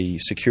a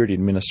security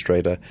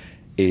administrator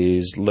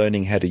is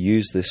learning how to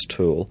use this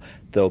tool,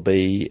 there'll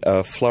be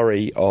a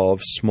flurry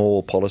of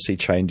small policy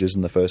changes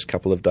in the first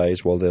couple of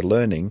days while they're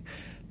learning.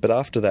 But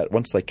after that,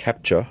 once they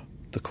capture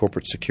the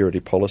corporate security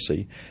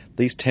policy,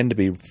 these tend to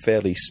be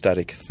fairly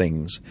static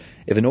things.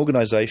 If an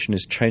organisation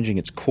is changing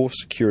its core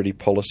security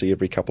policy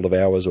every couple of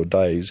hours or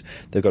days,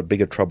 they've got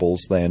bigger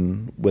troubles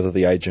than whether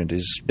the agent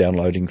is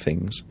downloading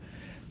things.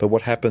 But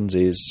what happens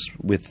is,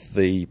 with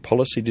the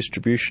policy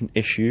distribution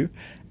issue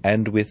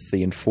and with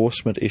the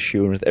enforcement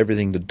issue and with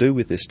everything to do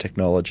with this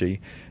technology,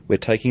 we're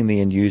taking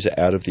the end user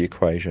out of the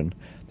equation.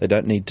 They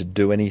don't need to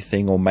do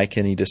anything or make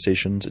any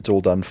decisions. It's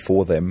all done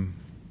for them.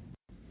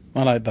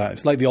 I like that.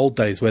 It's like the old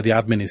days where the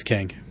admin is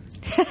king.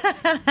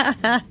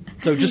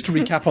 So just to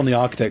recap on the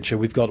architecture,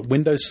 we've got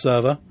Windows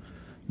Server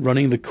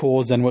running the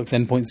core ZENworks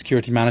Endpoint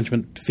Security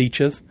Management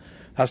features.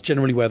 That's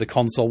generally where the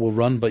console will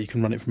run, but you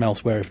can run it from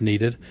elsewhere if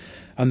needed.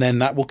 And then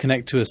that will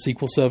connect to a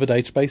SQL Server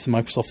database, a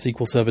Microsoft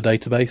SQL Server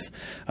database.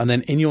 And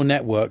then in your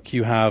network,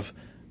 you have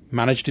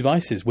managed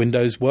devices,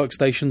 Windows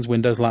workstations,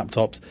 Windows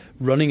laptops,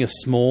 running a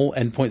small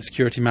endpoint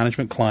security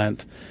management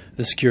client,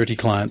 the security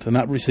client, and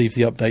that receives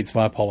the updates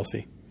via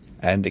policy.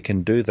 And it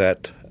can do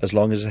that as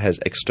long as it has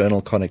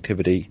external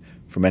connectivity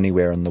from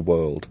anywhere in the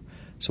world.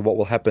 So what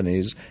will happen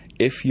is,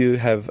 if you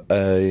have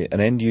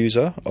an end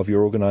user of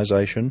your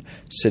organisation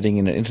sitting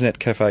in an internet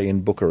cafe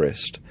in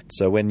Bucharest,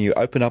 so when you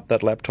open up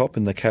that laptop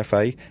in the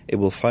cafe, it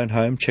will phone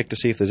home, check to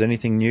see if there's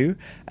anything new,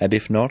 and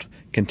if not,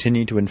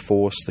 continue to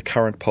enforce the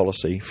current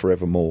policy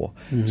forevermore.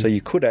 Mm-hmm. So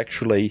you could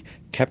actually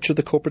capture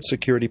the corporate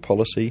security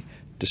policy,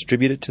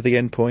 distribute it to the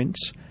endpoints,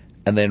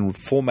 and then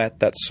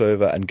format that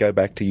server and go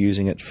back to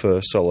using it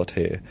for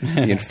solitaire.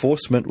 The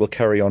enforcement will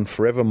carry on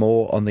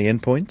forevermore on the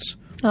endpoints.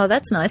 Oh,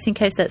 that's nice, in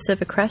case that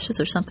server crashes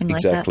or something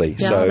Exactly. like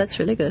that. Yeah, so that's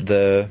really good.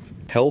 The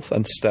health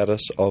and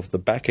status of the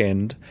back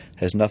end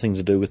has nothing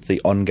to do with the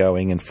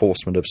ongoing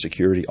enforcement of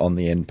security on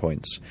the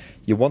endpoints.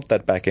 You want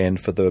that back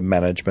end for the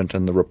management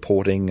and the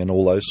reporting and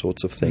all those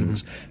sorts of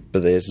things,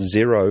 but there's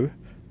zero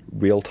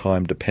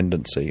real-time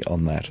dependency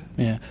on that.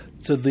 Yeah.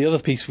 So the other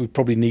piece we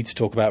probably need to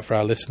talk about for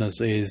our listeners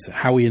is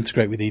how we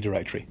integrate with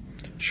eDirectory.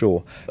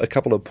 Sure. A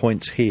couple of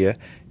points here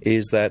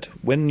is that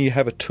when you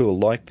have a tool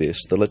like this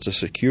that lets a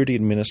security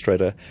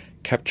administrator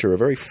capture a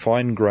very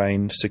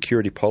fine-grained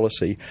security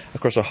policy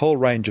across a whole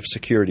range of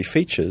security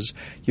features,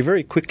 you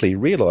very quickly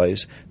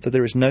realize that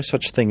there is no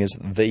such thing as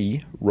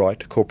the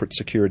right corporate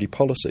security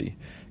policy.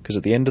 Because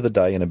at the end of the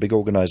day, in a big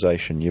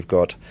organization, you've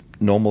got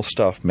normal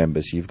staff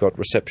members, you've got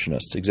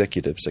receptionists,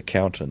 executives,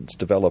 accountants,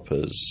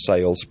 developers,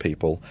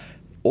 salespeople.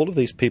 All of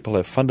these people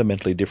have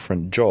fundamentally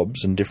different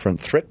jobs and different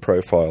threat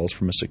profiles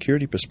from a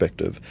security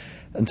perspective,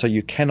 and so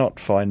you cannot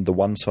find the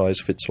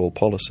one-size-fits-all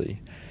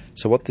policy.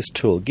 So what this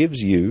tool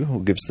gives you,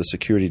 or gives the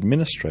security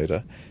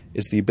administrator,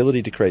 is the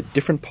ability to create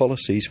different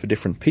policies for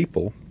different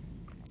people,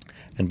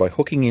 and by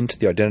hooking into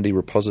the identity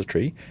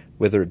repository,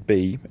 whether it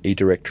be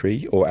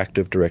eDirectory or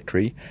Active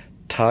Directory,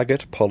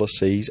 target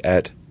policies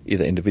at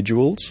either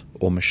individuals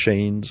or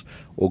machines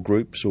or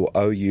groups or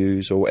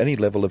OUs or any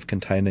level of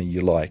container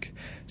you like.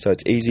 So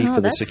it's easy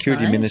for the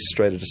security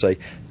administrator to say,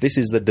 this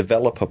is the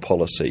developer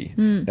policy.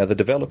 Now, the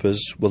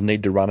developers will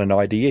need to run an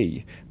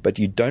IDE, but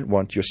you don't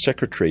want your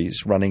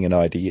secretaries running an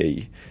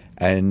IDE,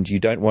 and you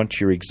don't want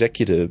your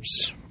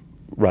executives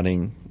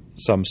running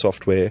some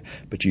software,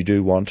 but you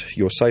do want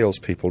your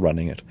salespeople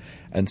running it.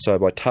 And so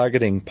by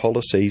targeting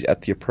policies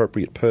at the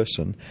appropriate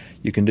person,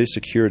 you can do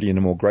security in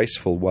a more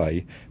graceful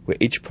way where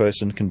each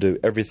person can do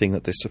everything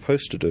that they're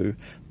supposed to do,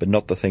 but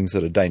not the things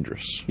that are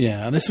dangerous.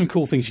 Yeah, and there's some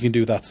cool things you can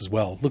do with that as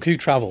well. Look who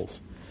travels.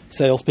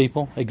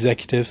 Salespeople,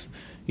 executives,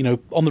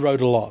 on the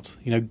road a lot.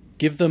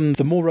 Give them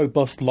the more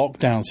robust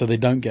lockdown so they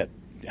don't get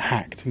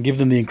hacked, and give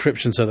them the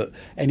encryption so that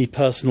any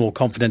personal or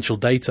confidential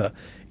data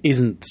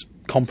isn't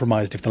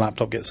compromised if the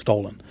laptop gets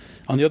stolen.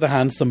 On the other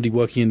hand, somebody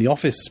working in the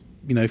office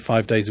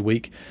 5 days a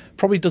week,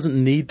 probably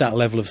doesn't need that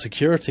level of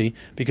security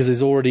because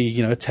there's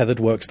already, a tethered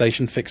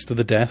workstation fixed to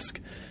the desk.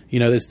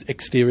 There's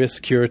exterior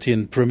security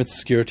and perimeter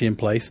security in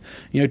place.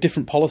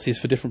 Different policies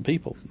for different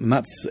people. And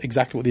that's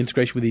exactly what the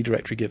integration with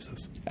eDirectory gives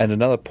us. And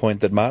another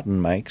point that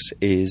Martin makes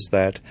is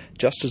that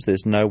just as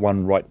there's no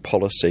one right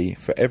policy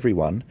for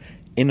everyone,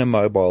 in a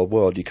mobile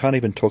world, you can't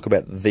even talk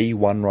about the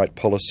one right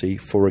policy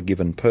for a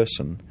given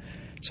person.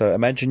 So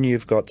imagine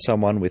you've got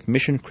someone with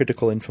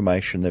mission-critical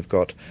information, they've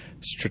got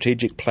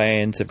strategic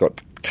plans, they've got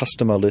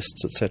customer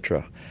lists,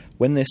 etc.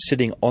 When they're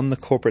sitting on the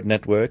corporate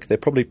network, they're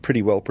probably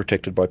pretty well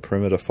protected by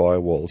perimeter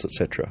firewalls,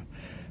 etc.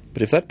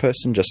 But if that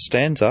person just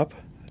stands up,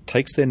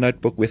 takes their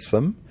notebook with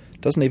them,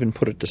 doesn't even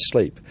put it to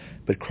sleep,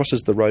 but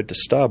crosses the road to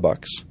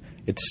Starbucks,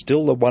 it's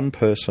still the one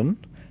person,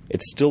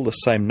 it's still the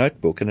same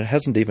notebook, and it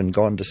hasn't even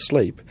gone to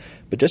sleep.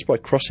 But just by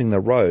crossing the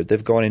road,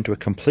 they've gone into a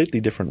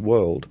completely different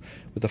world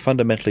with a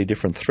fundamentally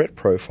different threat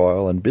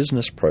profile and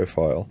business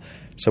profile.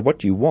 So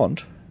what you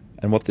want,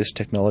 and what this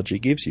technology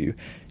gives you,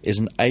 is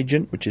an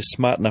agent which is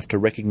smart enough to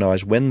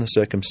recognize when the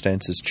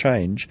circumstances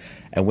change,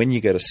 and when you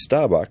go to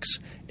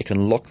Starbucks, it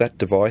can lock that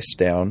device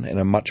down in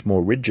a much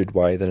more rigid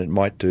way than it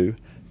might do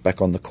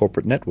back on the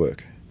corporate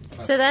network.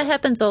 So that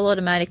happens all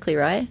automatically,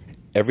 right?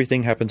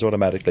 Everything happens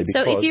automatically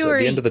because at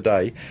the end of the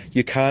day,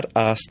 you can't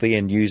ask the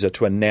end user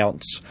to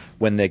announce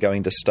when they're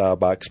going to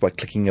Starbucks by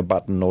clicking a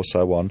button or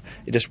so on.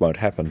 It just won't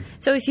happen.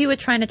 So if you were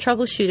trying to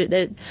troubleshoot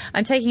it,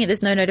 I'm taking it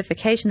there's no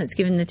notification that's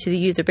given to the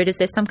user, but is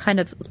there some kind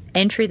of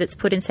entry that's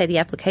put in, say, the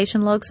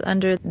application logs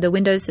under the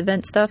Windows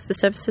event stuff, the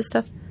services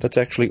stuff? That's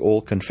actually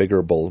all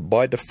configurable.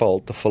 By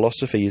default, the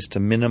philosophy is to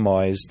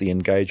minimize the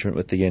engagement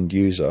with the end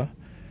user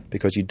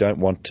because you don't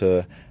want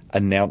to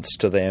announce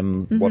to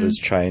them what has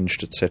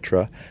changed,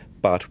 etc.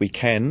 But we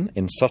can,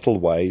 in subtle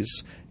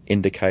ways,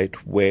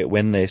 indicate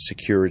when their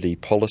security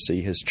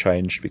policy has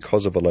changed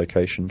because of a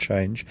location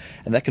change.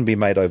 And that can be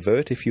made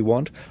overt if you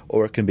want,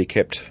 or it can be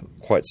kept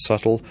quite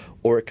subtle,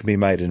 or it can be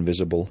made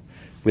invisible.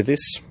 With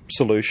this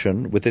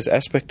solution, with this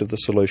aspect of the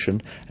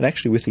solution, and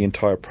actually with the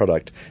entire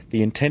product,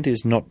 the intent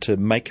is not to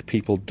make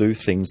people do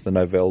things the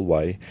Novell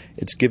way.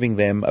 It's giving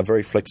them a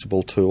very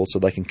flexible tool so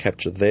they can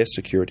capture their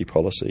security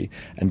policy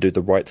and do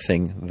the right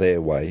thing their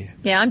way.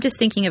 Yeah, I'm just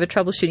thinking of a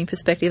troubleshooting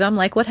perspective. I'm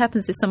like, what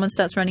happens if someone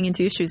starts running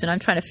into issues and I'm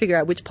trying to figure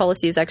out which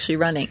policy is actually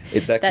running?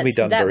 That can be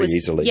done very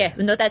easily. Yeah,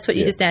 no, that's what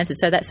you just answered,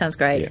 so that sounds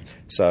great. Yeah.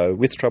 So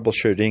with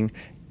troubleshooting,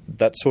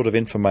 that sort of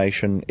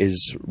information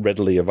is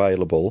readily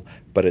available,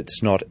 but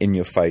it's not in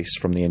your face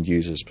from the end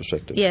user's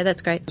perspective. Yeah,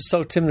 that's great.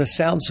 So, Tim, this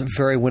sounds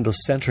very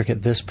Windows-centric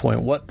at this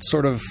point. What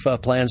sort of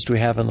plans do we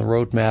have on the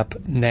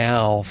roadmap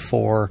now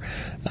for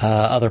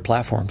other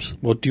platforms?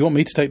 Well, do you want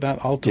me to take that?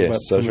 I'll talk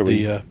about some of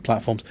the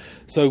platforms.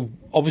 So,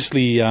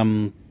 obviously,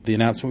 the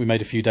announcement we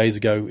made a few days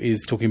ago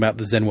is talking about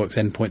the ZENworks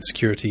Endpoint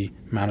Security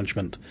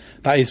Management.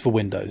 That is for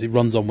Windows. It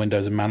runs on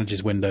Windows and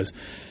manages Windows.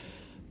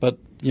 But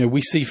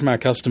we see from our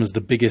customers the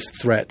biggest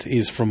threat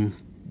is from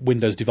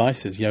Windows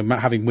devices,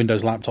 having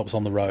Windows laptops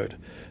on the road.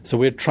 So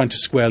we're trying to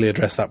squarely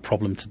address that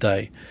problem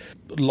today.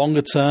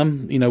 Longer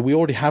term, we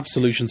already have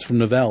solutions from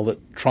Novell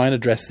that try and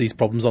address these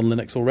problems on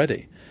Linux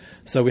already.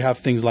 So we have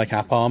things like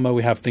AppArmor,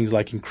 we have things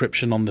like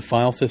encryption on the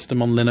file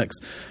system on Linux.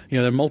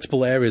 There are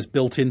multiple areas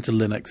built into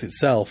Linux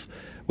itself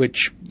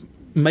which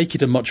make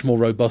it a much more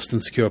robust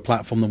and secure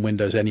platform than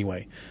Windows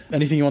anyway.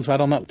 Anything you want to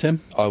add on that,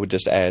 Tim? I would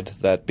just add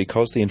that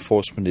because the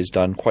enforcement is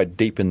done quite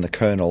deep in the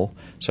kernel,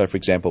 so for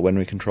example, when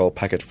we control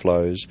packet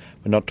flows,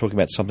 we're not talking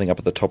about something up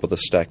at the top of the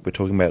stack, we're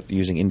talking about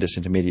using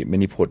intermediate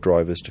mini-port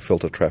drivers to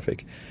filter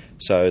traffic.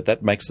 So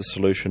that makes the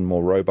solution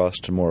more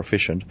robust and more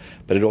efficient,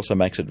 but it also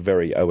makes it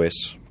very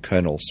OS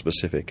kernel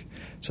specific.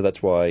 So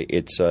that's why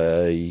it's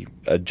a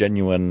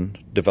genuine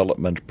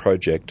development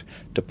project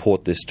to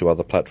port this to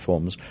other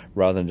platforms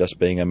rather than just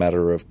being a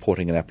matter of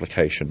porting an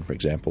application, for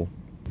example.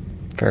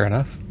 Fair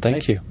enough.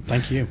 Thank you.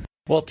 Thank you.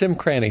 Well, Tim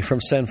Cranny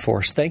from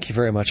Senforce, thank you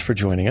very much for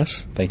joining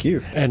us. Thank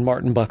you. And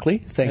Martin Buckley,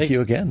 thank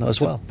you again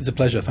as well. It's a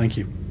pleasure. Thank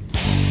you.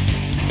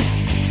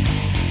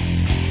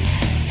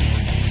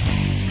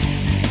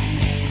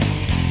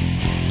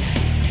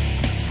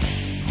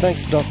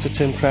 Thanks to Dr.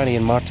 Tim Cranny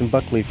and Martin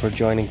Buckley for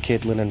joining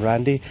Caitlin and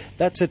Randy.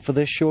 That's it for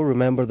this show.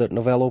 Remember that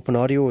Novell Open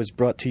Audio is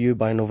brought to you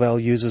by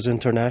Novell Users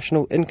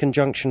International in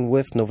conjunction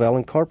with Novell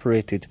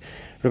Incorporated.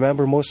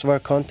 Remember, most of our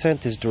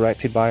content is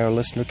directed by our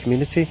listener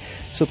community,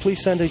 so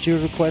please send us your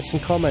requests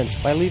and comments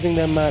by leaving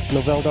them at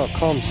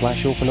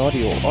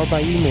novell.com/openaudio or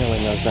by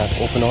emailing us at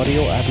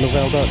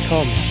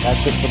openaudio@novell.com.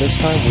 That's it for this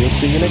time. We'll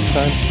see you next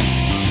time.